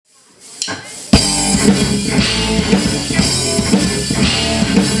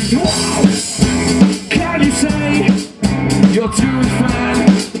Can you say you're too fine?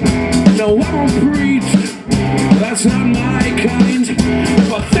 No, I won't preach, that's not my kind.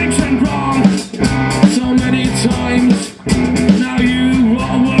 But things went wrong so many times. Now you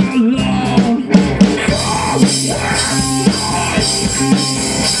are alone.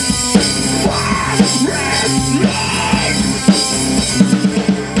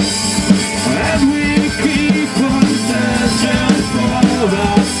 And we keep on searching for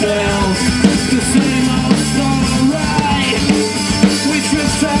ourselves. The same old story. We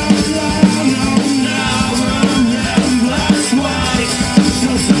should sound long on our endless way.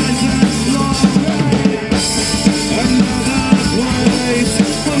 No signs of glory. Another place,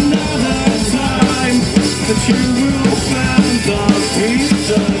 another time that you will find the peace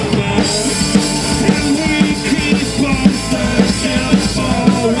of mind. And we keep on searching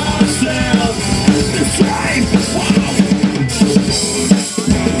for ourselves. The same.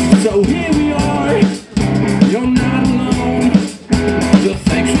 So here we are. You're not alone. The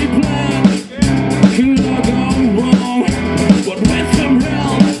things we planned could all go wrong, but with some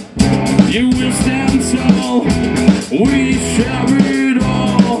help, you will stand tall. We share it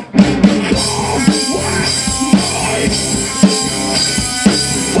all.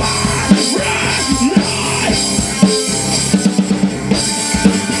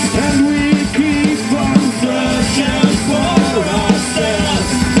 And we keep on searching for ourselves.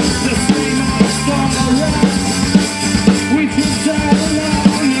 The same old story. We can sail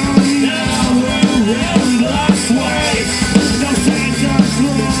along on our endless way. No signs of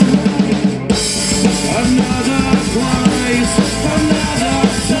glory. Another place, another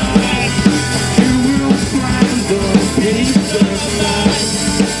time. You will find the peace of mind.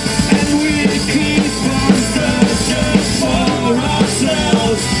 And we keep on searching for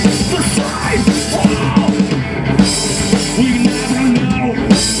ourselves. The same. We never know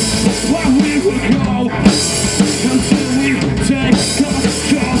where we will go until we take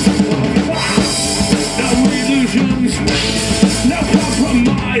control. No illusions, no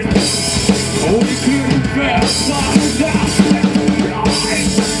compromise. We couldn't verify that.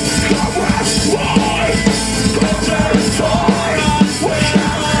 Come with me, go verify. We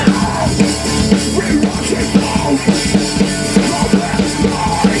have it all. We want it all. Come with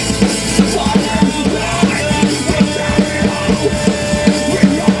me, follow the line. We have it all. We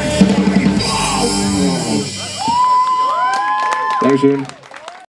want it all. Dankeschön.